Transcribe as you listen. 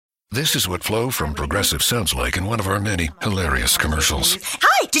This is what Flo from Progressive sounds like in one of our many hilarious commercials.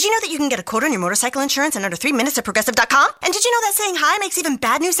 Hi! Did you know that you can get a quote on your motorcycle insurance in under 3 minutes at Progressive.com? And did you know that saying hi makes even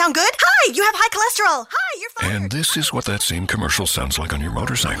bad news sound good? Hi! You have high cholesterol! Hi! You're fired! And this is what that same commercial sounds like on your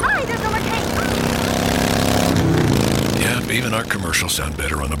motorcycle. Hi! There's no more cake! Yeah, even our commercials sound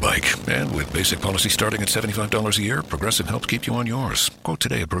better on a bike. And with basic policy starting at $75 a year, Progressive helps keep you on yours. Quote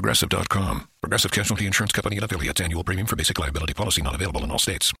today at Progressive.com. Progressive Casualty Insurance Company and affiliates. Annual premium for basic liability policy not available in all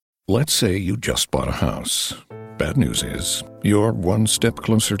states. Let's say you just bought a house. Bad news is, you're one step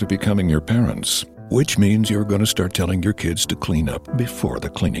closer to becoming your parents, which means you're going to start telling your kids to clean up before the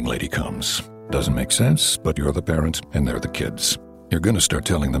cleaning lady comes. Doesn't make sense, but you're the parent and they're the kids. You're going to start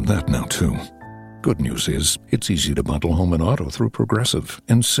telling them that now, too. Good news is, it's easy to bundle home and auto through Progressive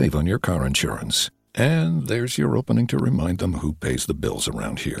and save on your car insurance. And there's your opening to remind them who pays the bills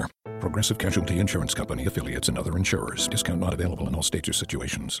around here. Progressive Casualty Insurance Company, affiliates, and other insurers. Discount not available in all states or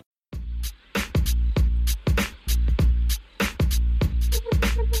situations.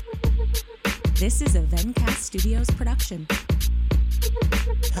 This is a Vencast Studios production.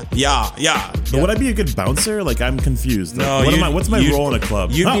 Yeah. But would I be a good bouncer? Like, I'm confused. Like, No, what's my role in a club?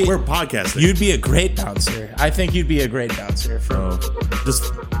 We're podcasting. You'd be a great bouncer. I think you'd be a great bouncer.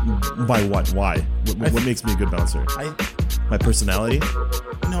 Just by what? Why? What makes me a good bouncer? My personality?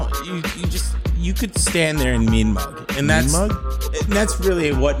 No, you could stand there and mean mug, and that's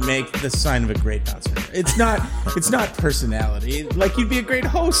really what makes the sign of a great bouncer. It's not personality. Like, you'd be a great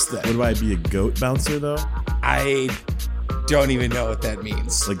host then. Would I be a goat bouncer though? I don't even know what that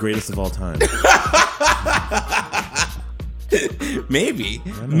means. The greatest of all time. Maybe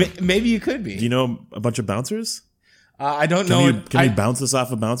you could be. Do you know a bunch of bouncers? I don't know. Can you bounce this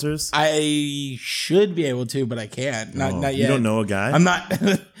off of bouncers? I should be able to, but I can't. Not yet. You don't know a guy? I'm not.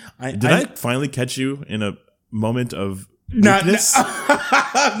 Did I finally catch you in a moment of weakness?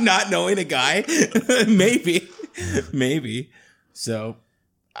 Not knowing a guy? Maybe. So,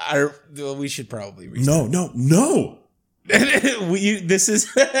 we should probably restart. No. This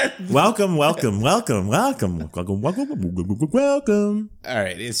is Welcome. All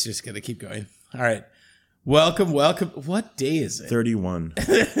right. It's just gonna keep going. All right. Welcome. What day is it? 31.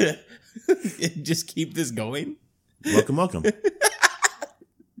 Just keep this going. Welcome.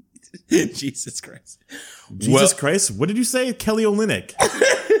 Jesus Christ. Christ. What did you say? Kelly Olynyk.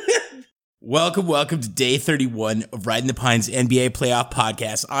 Welcome to day 31 of Riding the Pines NBA Playoff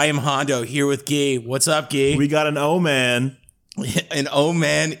Podcast. I am Hondo here with Guy. What's up, Guy? We got an O-man. An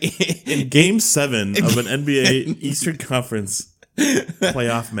O-man. In Game 7 of an NBA Eastern Conference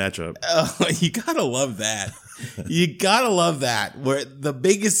playoff matchup. Oh, you gotta love that. Where the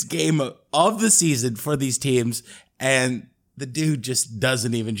biggest game of the season for these teams, and the dude just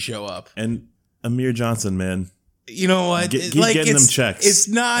doesn't even show up. And Amir Johnson, man. You know what? Keep getting them checks. It's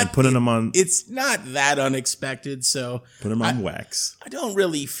not. And putting them on. It's not that unexpected. So put them on wax. I don't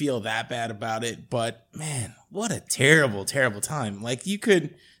really feel that bad about it. But man, what a terrible, terrible time. Like, you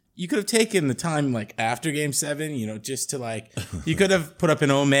could have taken the time, like, after Game 7, just to, like, you could have put up an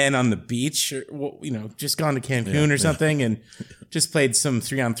old man on the beach, or, just gone to Cancun or something and just played some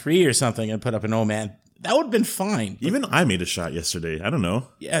 3-on-3 or something and put up an old man. That would have been fine. Even I made a shot yesterday. I don't know.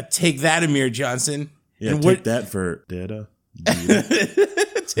 Yeah, take that, Amir Johnson. Yeah, take that for data.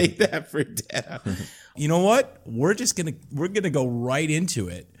 Take that for data. You know what? We're gonna go right into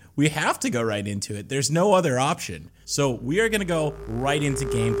it. We have to go right into it. There's no other option. So we are gonna go right into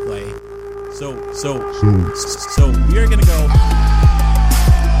gameplay. So we are gonna go.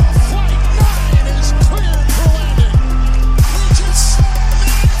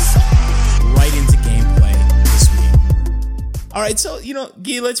 Right into gameplay this week. All right, so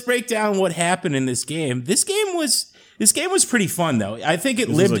Guy, let's break down what happened in this game. This game was pretty fun, though. I think this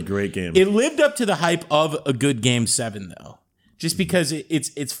was a great game. It lived up to the hype of a good Game 7, though. Just because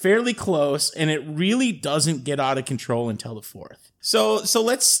it's fairly close, and it really doesn't get out of control until the fourth. So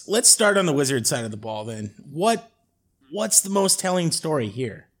let's start on the Wizards side of the ball then. What's the most telling story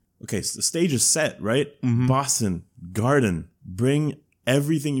here? Okay, so the stage is set, right? Mm-hmm. Boston, Garden, bring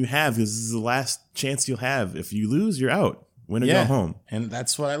everything you have, because this is the last chance you'll have. If you lose, you're out. Win or go home. And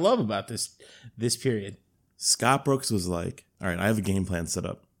that's what I love about this period. Scott Brooks was like, all right, I have a game plan set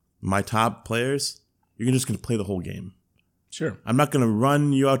up. My top players, you're just going to play the whole game. Sure. I'm not going to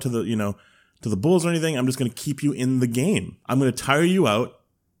run you out to the Bulls or anything. I'm just going to keep you in the game. I'm going to tire you out,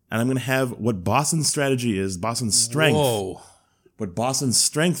 and I'm going to have what Boston's strategy is, Boston's strength. Whoa. What Boston's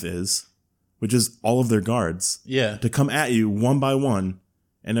strength is, which is all of their guards. Yeah. To come at you one by one,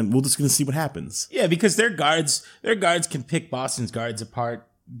 and then we're just going to see what happens. Yeah, because their guards can pick Boston's guards apart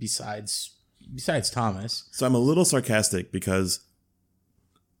besides Thomas. So I'm a little sarcastic because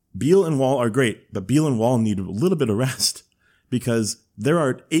Beal and Wall are great, but Beal and Wall need a little bit of rest because there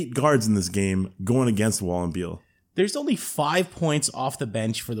are 8 guards in this game going against Wall and Beal. There's only 5 points off the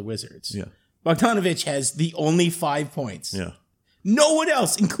bench for the Wizards. Yeah. Bogdanovic has the only 5 points. Yeah. No one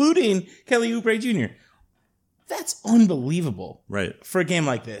else, including Kelly Oubre Jr. That's unbelievable. Right. For a game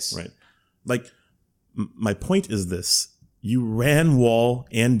like this. Right. Like, my point is this. You ran Wall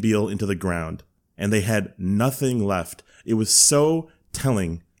and Beal into the ground, and they had nothing left. It was so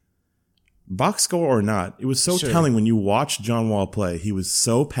telling. Box score or not, it was so telling when you watched John Wall play. He was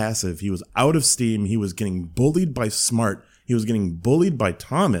so passive. He was out of steam. He was getting bullied by Smart. He was getting bullied by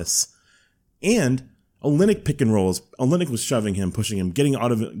Thomas. And Olynyk pick and rolls. Olynyk was shoving him, pushing him, getting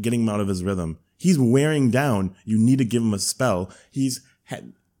him out of his rhythm. He's wearing down. You need to give him a spell. He's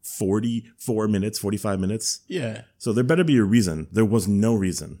had 44 minutes, 45 minutes. Yeah. So there better be a reason. There was no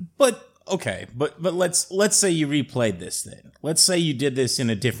reason. But okay, but let's say you replayed this thing. Let's say you did this in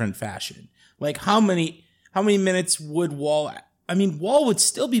a different fashion. Like how many minutes would Wall? I mean, Wall would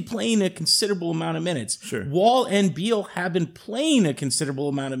still be playing a considerable amount of minutes. Sure. Wall and Beal have been playing a considerable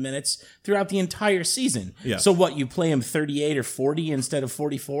amount of minutes throughout the entire season. Yeah. So what, you play him 38 or 40 instead of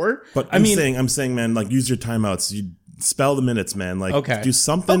 44? But I'm saying, man, like use your timeouts. You spell the minutes, man. Like do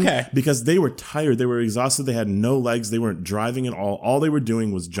something. Okay. Because they were tired. They were exhausted. They had no legs. They weren't driving at all. All they were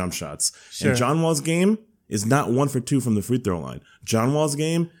doing was jump shots. Sure. And John Wall's game is not 1 for 2 from the free throw line. John Wall's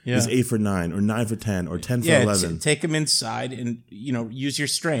game is 8 for 9 or 9 for 10 or 10 for 11. Take him inside and, use your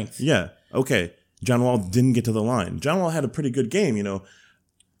strength. Yeah. Okay. John Wall didn't get to the line. John Wall had a pretty good game,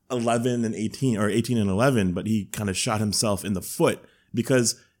 11 and 18 or 18 and 11, but he kind of shot himself in the foot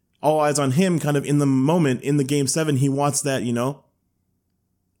because all eyes on him kind of in the moment in the game 7. He wants that,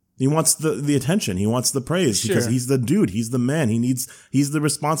 he wants the attention. He wants the praise because he's the dude. He's the man. He's the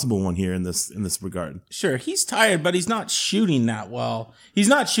responsible one here in this regard. Sure. He's tired, but he's not shooting that well.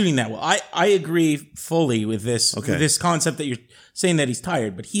 I agree fully with this, this concept that you're saying that he's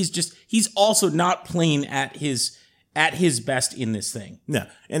tired, but he's also not playing at his best in this thing. Yeah.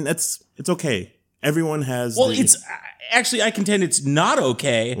 And it's okay. Everyone has. Well, actually, I contend it's not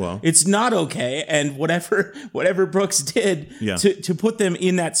okay. Well, it's not okay. And whatever Brooks did to put them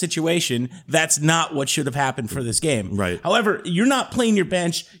in that situation, that's not what should have happened for this game. Right. However, you're not playing your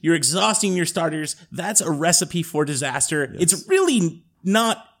bench. You're exhausting your starters. That's a recipe for disaster. Yes. It's really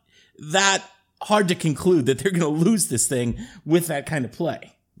not that hard to conclude that they're going to lose this thing with that kind of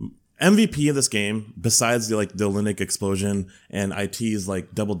play. MVP of this game, besides the Olynyk explosion and IT's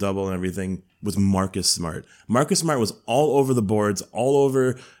double-double and everything, was Marcus Smart. Marcus Smart was all over the boards, all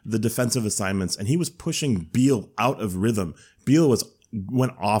over the defensive assignments, and he was pushing Beal out of rhythm. Beal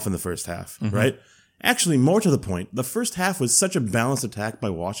went off in the first half, right? Actually, more to the point, the first half was such a balanced attack by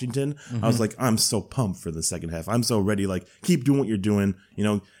Washington. I was like, I'm so pumped for the second half. I'm so ready. Keep doing what you're doing.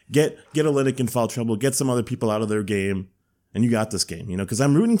 Get Olynyk in foul trouble. Get some other people out of their game. And you got this game, because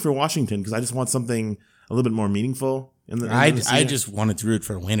I'm rooting for Washington because I just want something a little bit more meaningful. I just wanted to root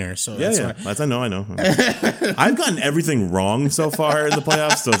for a winner. So I know. I've gotten everything wrong so far in the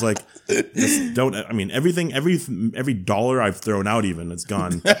playoffs. So it's every dollar I've thrown out even, it's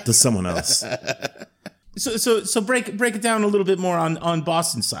gone to someone else. So break it down a little bit more on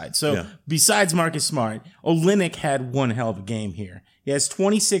Boston's side. So besides Marcus Smart, Olynyk had one hell of a game here. He has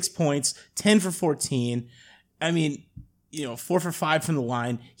 26 points, 10 for 14. 4 for 5 from the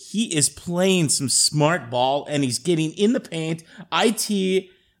line. He is playing some smart ball and he's getting in the paint. The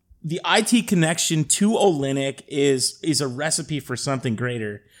IT connection to Olynyk is a recipe for something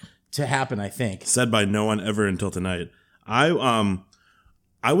greater to happen, I think. Said by no one ever until tonight. I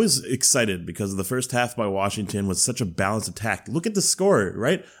was excited because the first half by Washington was such a balanced attack. Look at the score,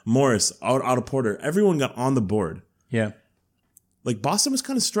 right? Morris, out of Porter. Everyone got on the board. Yeah. Boston was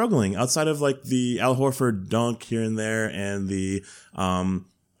kind of struggling outside of the Al Horford dunk here and there and the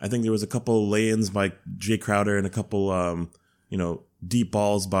I think there was a couple lay-ins by Jay Crowder and a couple deep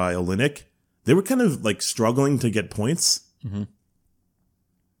balls by Olynyk. They were kind of struggling to get points. Mm-hmm.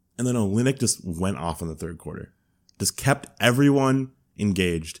 And then Olynyk just went off in the third quarter. Just kept everyone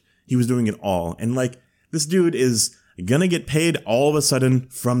engaged. He was doing it all. And this dude is gonna get paid all of a sudden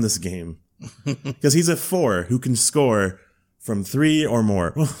from this game. Because he's a 4 who can score from 3 or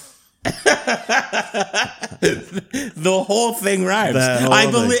more. The whole thing rhymes.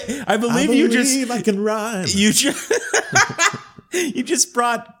 I believe you just I can rhyme. You just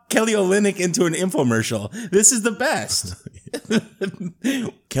brought Kelly Olynyk into an infomercial. This is the best.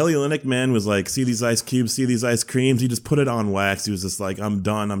 Kelly Olynyk, man, was see these ice cubes, see these ice creams. He just put it on wax. He was just I'm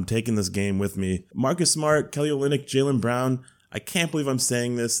done. I'm taking this game with me. Marcus Smart, Kelly Olynyk, Jaylen Brown. I can't believe I'm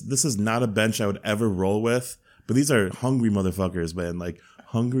saying this. This is not a bench I would ever roll with. But these are hungry motherfuckers, man.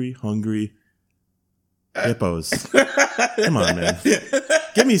 hungry hippos. Come on, man.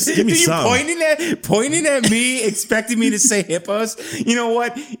 Give me some. Pointing at me, expecting me to say hippos. You know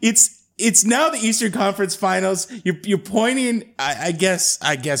what? It's now the Eastern Conference Finals. You're pointing. I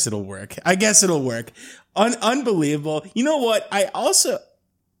guess it'll work. Unbelievable. You know what?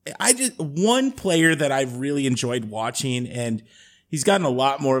 I just one player that I've really enjoyed watching, and he's gotten a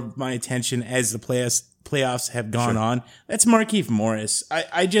lot more of my attention as the playoffs have gone on. That's Markieff Morris.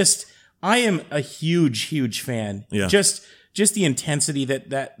 I am a huge fan. Yeah. Just the intensity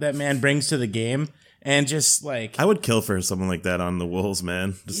that man brings to the game, and just like I would kill for someone like that on the Wolves,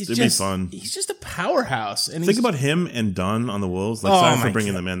 man. It'd be fun. He's just a powerhouse. And think about him and Dunn on the Wolves. Like, sorry for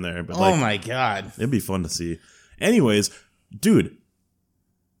bringing them in there, but oh my god, it'd be fun to see. Anyways, dude.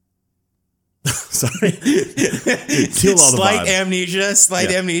 Sorry. Slight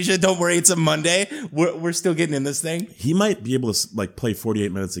amnesia. Don't worry, it's a Monday. We're still getting in this thing. He might be able to like play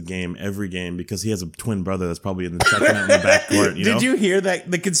 48 minutes a game every game because he has a twin brother that's probably in the checking out in the back court. Did you hear that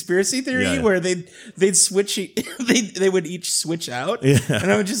the conspiracy theory where they'd switch? They would each switch out,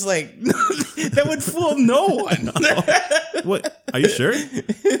 and I was just like, that would fool no one. What? Are you sure?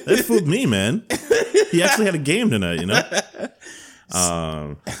 That fooled me, man. He actually had a game tonight, you know.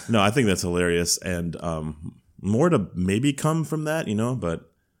 No, I think that's hilarious, and more to maybe come from that, you know.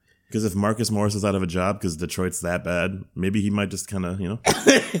 But because if Marcus Morris is out of a job because Detroit's that bad, maybe he might just kind of, you know,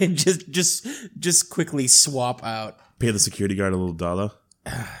 just quickly swap out, pay the security guard a little dollar.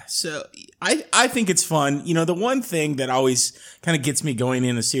 So I think it's fun. You know, the one thing that always kind of gets me going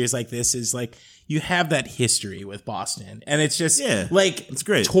in a series like this is like you have that history with Boston, and it's just like it's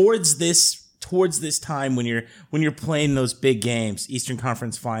great towards this time when you're playing those big games, Eastern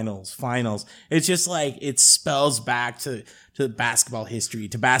Conference Finals, it's just like it spells back to basketball history,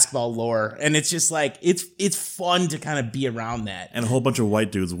 to basketball lore, and it's just like it's fun to kind of be around that. And a whole bunch of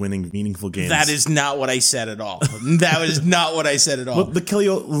white dudes winning meaningful games. That is not what I said at all. That was not what I said at all. Well, the Kelly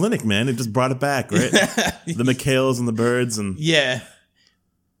Olynyk, man, it just brought it back, right? The McHales and the Birds and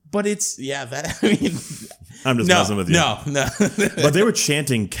but it's I mean. I'm just messing with you. No. But they were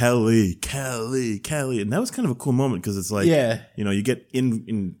chanting Kelly, and that was kind of a cool moment because it's like, you know, you get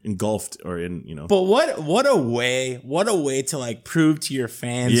engulfed or in, you know. But what a way to like prove to your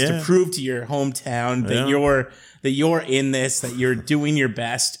fans, to prove to your hometown that you're in this, that you're doing your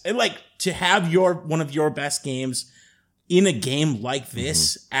best, and like to have one of your best games in a game like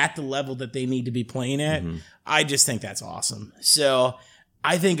this at the level that they need to be playing at. I just think that's awesome. So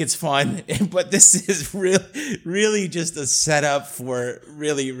I think it's fun, but this is really just a setup for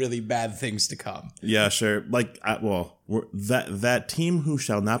really, really bad things to come. Yeah, sure. Like, that team who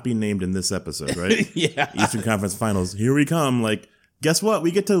shall not be named in this episode, right? Eastern Conference Finals. Here we come. Like, guess what?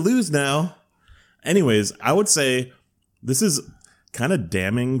 We get to lose now. Anyways, I would say this is kind of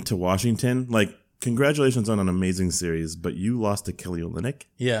damning to Washington. Like, congratulations on an amazing series, but you lost to Kelly Olynyk.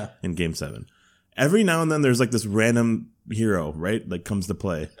 In Game 7. Every now and then there's like this random hero, right? Like comes to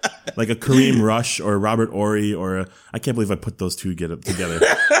play. Like a Kareem Rush or a Robert Horry or I can't believe I put those two together.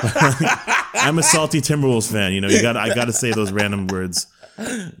 I'm a salty Timberwolves fan, you know. I got to say those random words.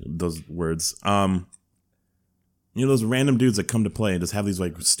 Those words. You know, those random dudes that come to play and just have these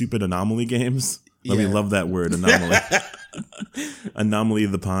like stupid anomaly games. Let me love that word, anomaly. Anomaly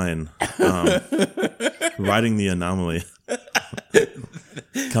the Pine. Riding the Anomaly.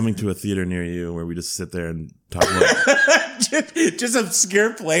 Coming to a theater near you where we just sit there and talk about just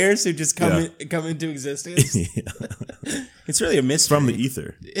obscure players who just come into existence. It's really a mystery. From the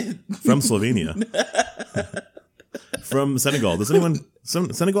ether. From Slovenia. From Senegal. Does anyone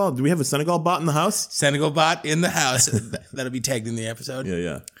Senegal? Do we have a Senegal bot in the house? Senegal bot in the house. That'll be tagged in the episode.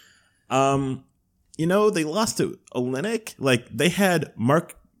 Yeah. You know, they lost to Olynyk. Like they had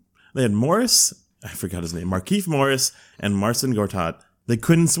Morris. I forgot his name. Markieff Morris and Marcin Gortat. They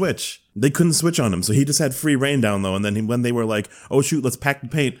couldn't switch. On him. So he just had free reign down low. And then when they were like, oh shoot, let's pack the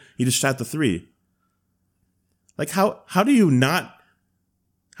paint, he just shot the three. Like how do you not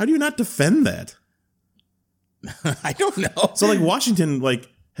defend that? I don't know. So like Washington like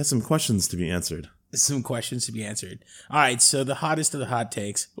has some questions to be answered. All right, so the hottest of the hot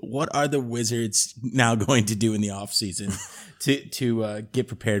takes. What are the Wizards now going to do in the offseason to get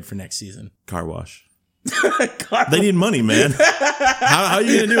prepared for next season? Car wash. They need money, man. How are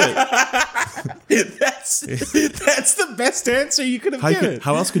you gonna do it? That's the best answer you could have given.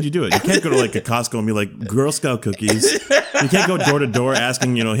 How else could you do it? You can't go to like a Costco and be like Girl Scout cookies. You can't go door to door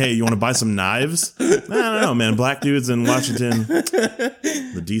asking, you know, hey, you want to buy some knives? I don't know, man. Black dudes in Washington,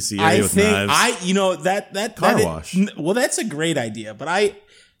 the DC area with knives. Car wash. Well, that's a great idea, but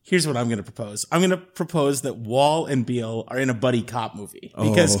Here's what I'm going to propose. I'm going to propose that Wall and Beal are in a buddy cop movie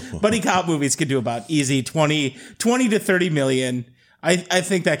because buddy cop movies can do about easy 20 to 30 million. I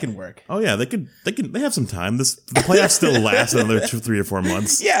think that can work. Oh yeah, they have some time. The playoffs still last another 3 or 4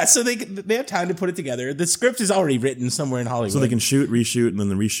 months. Yeah, so they have time to put it together. The script is already written somewhere in Hollywood, so they can shoot, reshoot, and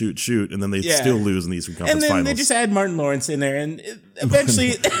then shoot, and then they still lose in the Eastern Conference Finals. And then Finals. they just add Martin Lawrence in there, and eventually,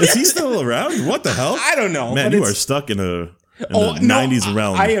 is he still around? What the hell? I don't know. Man, you are stuck in the 90s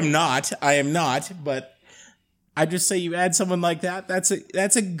realm. I am not. But I just say you add someone like that. That's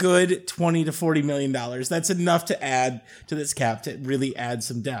a good $20 to $40 million. That's enough to add to this cap to really add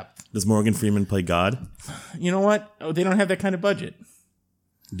some depth. Does Morgan Freeman play God? You know what? Oh, they don't have that kind of budget.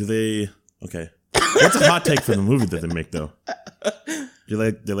 Do they? Okay. What's a hot take for the movie that they make though?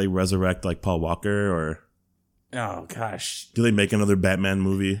 Do they resurrect like Paul Walker or? Oh gosh. Do they make another Batman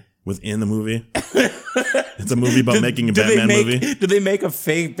movie within the movie? It's a movie about making a Batman movie. Do they make a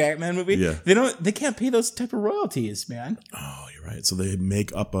fake Batman movie? Yeah. They can't pay those type of royalties, man. Oh, you're right. So they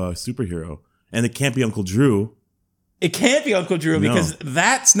make up a superhero. And it can't be Uncle Drew. It can't be Uncle Drew because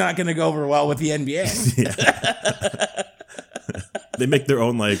that's not going to go over well with the NBA. Yeah. They make their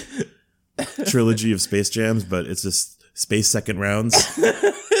own like trilogy of Space Jams, but it's just Space Second Rounds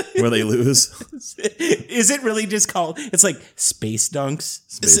where they lose. Is it really just called? It's like Space Dunks.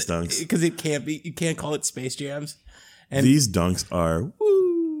 Space Dunks. Because it can't be. You can't call it Space Jams. And these dunks are.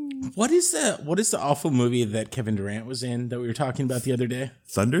 Woo. What is the awful movie that Kevin Durant was in that we were talking about the other day?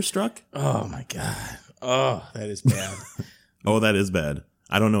 Thunderstruck? Oh my god. Oh, that is bad. Oh, that is bad.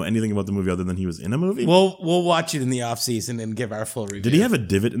 I don't know anything about the movie other than he was in a movie. We'll watch it in the off season and give our full review. Did he have a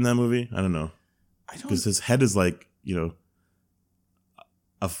divot in that movie? I don't know. Because his head is like, you know,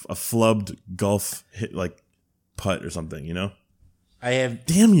 a flubbed golf hit like putt or something, you know?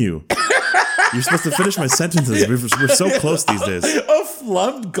 Damn you. You're supposed to finish my sentences. We're so close these days. A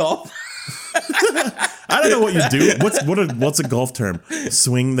flubbed golf. I don't know what you do. What's a golf term?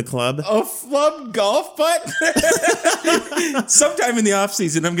 Swing the club? A flubbed golf putt? Sometime in the off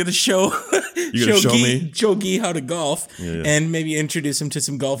season, I'm going to show Guy how to golf and maybe introduce him to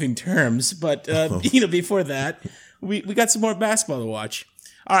some golfing terms. But before that, we got some more basketball to watch.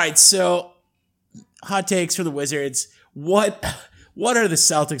 All right, so hot takes for the Wizards. What are the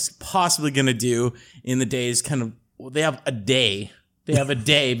Celtics possibly going to do in the days? They have a day. They have a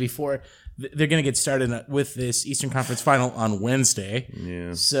day before they're going to get started with this Eastern Conference Final on Wednesday.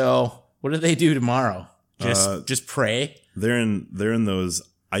 Yeah. So what do they do tomorrow? Just pray. They're in those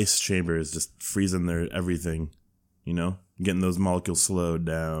ice chambers, just freezing their everything. You know, getting those molecules slowed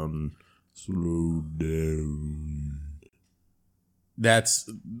down. That's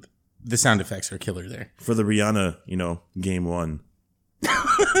the sound effects are killer there for the Rihanna. Game 1.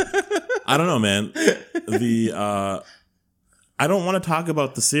 I don't know, man. I don't want to talk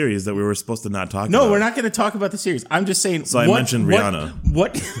about the series that we were supposed to not talk about. No, we're not going to talk about the series. I'm just saying. So I mentioned Rihanna.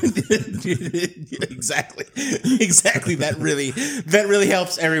 What? Exactly. That really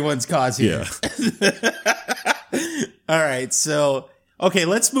helps everyone's cause here. Yeah. All right. So, okay,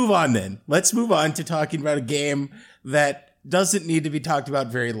 let's move on then. Let's move on to talking about a game that doesn't need to be talked about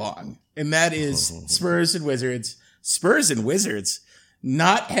very long. And that is Spurs and Wizards. Spurs and Wizards.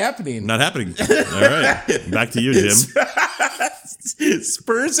 Not happening. Not happening. All right. Back to you, Jim.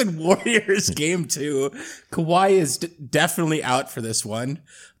 Spurs and Warriors game 2. Kawhi is definitely out for this one.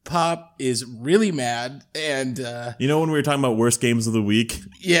 Pop is really mad. And, when we were talking about worst games of the week?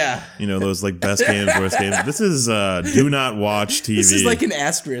 Yeah. Those like best games, worst games. This is do not watch TV. This is like an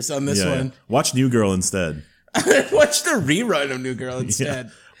asterisk on this one. Watch New Girl instead. Watch the rerun of New Girl instead.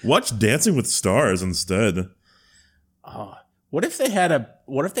 Yeah. Watch Dancing with Stars instead. Oh. What if they had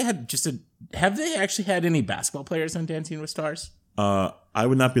have they actually had any basketball players on Dancing with Stars? I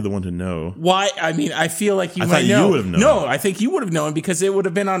would not be the one to know. Why? I mean, I feel like you might know. You would have known. No, I think you would have known because it would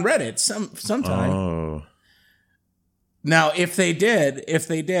have been on Reddit sometime. Oh. Now, if they did,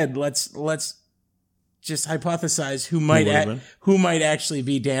 let's just hypothesize who might actually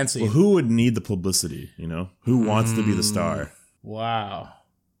be dancing. Well, who would need the publicity, Who wants to be the star? Wow.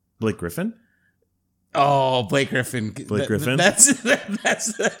 Blake Griffin? Oh, Blake Griffin. That's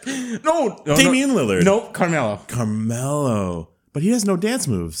no. Damian Lillard. Nope, Carmelo. But he has no dance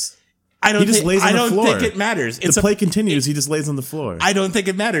moves. I don't think it matters. The play continues. He just lays on the floor. I don't think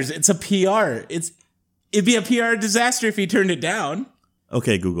it matters. It's a PR. It'd be a PR disaster if he turned it down.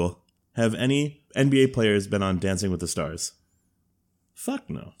 Okay, Google. Have any NBA players been on Dancing with the Stars? Fuck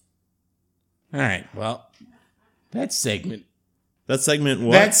no. All right. Well, that segment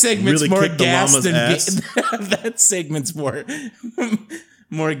what? That segment's really more kicked gas the llama's than ass? that segment's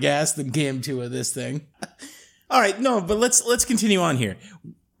more gas than game 2 of this thing. All right, no, but let's continue on here.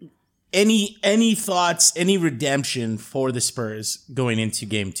 Any thoughts, any redemption for the Spurs going into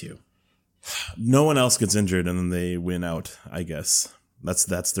game 2? No one else gets injured and then they win out, I guess.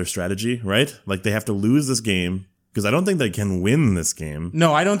 That's their strategy, right? Like they have to lose this game because I don't think they can win this game.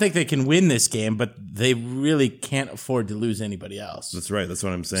 No, I don't think they can win this game, but they really can't afford to lose anybody else. That's right. That's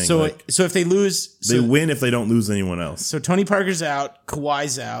what I'm saying. So if they lose... They win if they don't lose anyone else. So Tony Parker's out,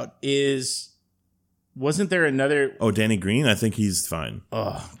 Kawhi's out. Wasn't there another... Oh, Danny Green? I think he's fine.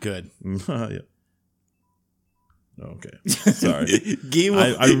 Oh, good. Yeah. Okay. Sorry. Guy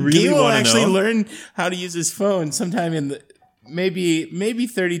will actually learn how to use his phone sometime in the maybe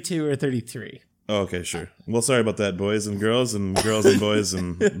 32 or 33. Oh, okay, sure. Well, sorry about that, boys and girls and boys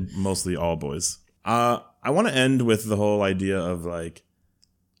and mostly all boys. I want to end with the whole idea of like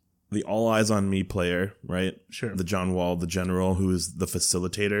the all eyes on me player, right? Sure. The John Wall, the general, who is the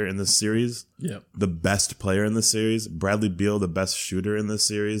facilitator in this series. Yep. The best player in this series. Bradley Beal, the best shooter in this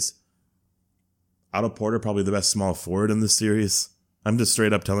series. Otto Porter, probably the best small forward in this series. I'm just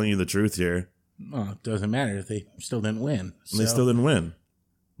straight up telling you the truth here. Well, it doesn't matter if they still didn't win. So. They still didn't win.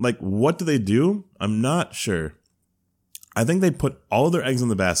 Like, what do they do? I'm not sure. I think they put all of their eggs in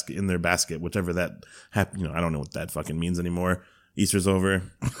their basket, whichever that happened. I don't know what that fucking means anymore. Easter's over.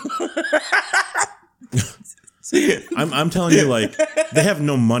 I'm telling you, like, they have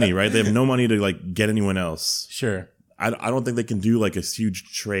no money, right? They have no money to like get anyone else. Sure. I don't think they can do like a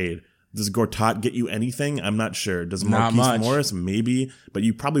huge trade. Does Gortat get you anything? I'm not sure. Does Marquise Morris? Maybe. But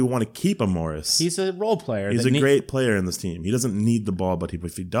you probably want to keep a Morris. He's a role player. He's a great player in this team. He doesn't need the ball, but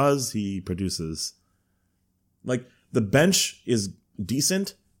if he does, he produces. Like, the bench is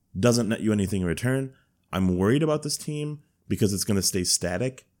decent, doesn't net you anything in return. I'm worried about this team because it's going to stay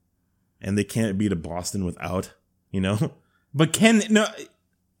static, and they can't beat a Boston without, But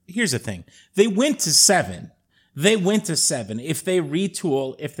here's the thing. They went to 7. If they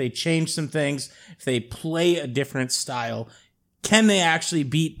retool, if they change some things, if they play a different style, can they actually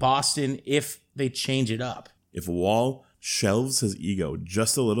beat Boston if they change it up? If Wall shelves his ego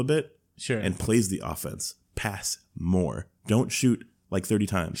just a little bit sure, and plays the offense, pass more. Don't shoot like 30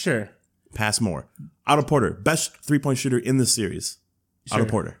 times. Sure. Pass more. Otto Porter, best three-point shooter in this series. Sure. Otto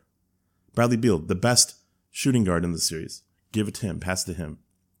Porter. Bradley Beal, the best shooting guard in the series. Give it to him. Pass to him.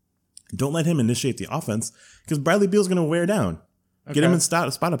 Don't let him initiate the offense because Bradley Beal's going to wear down. Okay. Get him in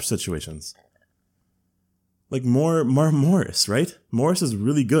spot-up situations. Like more Morris, right? Morris is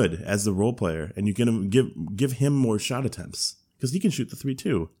really good as the role player, and you can give him more shot attempts because he can shoot the 3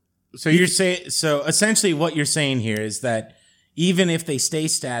 too. So essentially what you're saying here is that even if they stay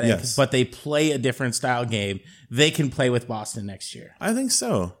static, yes, but they play a different style game, they can play with Boston next year. I think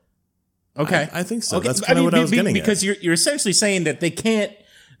so. Okay. I think so. Okay. That's kind of what I was getting because at. you're essentially saying that they can't.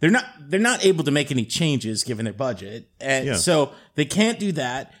 They're not able to make any changes given their budget. And so they can't do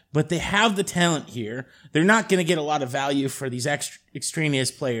that, but they have the talent here. They're not going to get a lot of value for these extraneous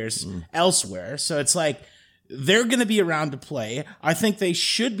players elsewhere. So it's like they're going to be around to play. I think they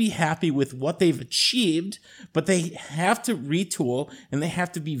should be happy with what they've achieved, but they have to retool and they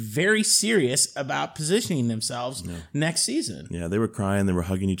have to be very serious about positioning themselves next season. Yeah, they were crying. They were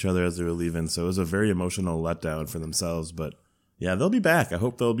hugging each other as they were leaving. So it was a very emotional letdown for themselves, but yeah, they'll be back. I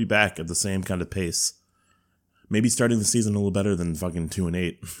hope they'll be back at the same kind of pace. Maybe starting the season a little better than fucking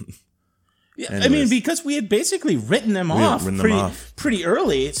 2-8. Yeah, anyways, I mean, because we had basically written them off pretty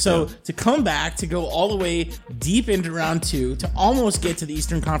early. So to come back, to go all the way deep into round 2, to almost get to the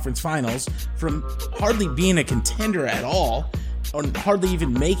Eastern Conference Finals from hardly being a contender at all, or hardly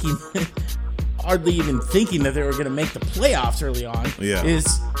even thinking that they were going to make the playoffs early on,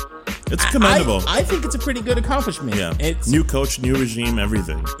 it's commendable. I think it's a pretty good accomplishment. Yeah. It's new coach, new regime,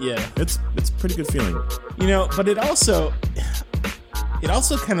 everything. Yeah. It's a pretty good feeling. But it also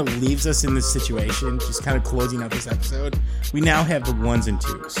kind of leaves us in this situation, just kind of closing out this episode. We now have the 1s and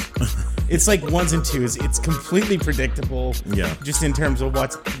 2s. It's like 1s and 2s. It's completely predictable. Yeah. Just in terms of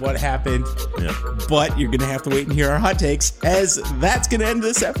what happened. Yeah. But you're going to have to wait and hear our hot takes, as that's going to end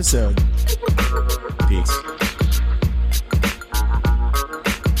this episode. Peace.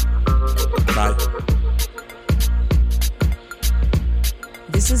 Bye.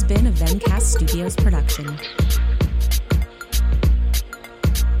 This has been a Vencast Studios production.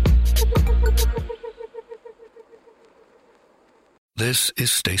 This is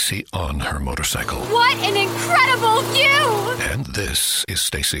Stacy on her motorcycle. What an incredible view! And this is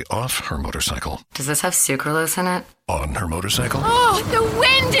Stacy off her motorcycle. Does this have sucralose in it? On her motorcycle. Oh, the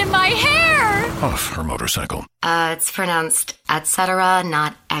wind in my hair! Off her motorcycle. It's pronounced et cetera,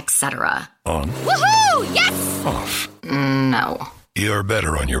 not etc. On. Woohoo! Yes! Off. No. you're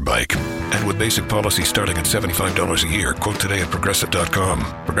better on your bike. And with basic policy starting at $75 a year, quote today at Progressive.com.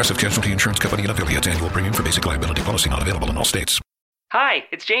 Progressive Casualty Insurance Company and affiliates. Annual premium for basic liability policy not available in all states. Hi,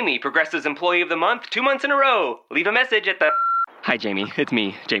 it's Jamie, Progressive's Employee of the Month, 2 months in a row. Leave a message at the... Hi, Jamie. It's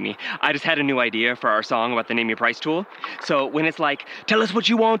me, Jamie. I just had a new idea for our song about the Name Your Price tool. So when it's like, tell us what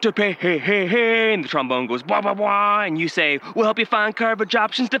you want to pay, hey, hey, hey, and the trombone goes, blah, blah, blah, and you say, we'll help you find coverage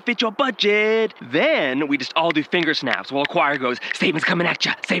options to fit your budget. Then we just all do finger snaps while a choir goes, savings coming at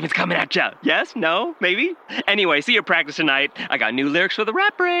ya, savings coming at ya. Yes? No? Maybe? Anyway, see your practice tonight. I got new lyrics for the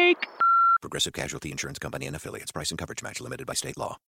rap break. Progressive Casualty Insurance Company and affiliates. Price and coverage match limited by state law.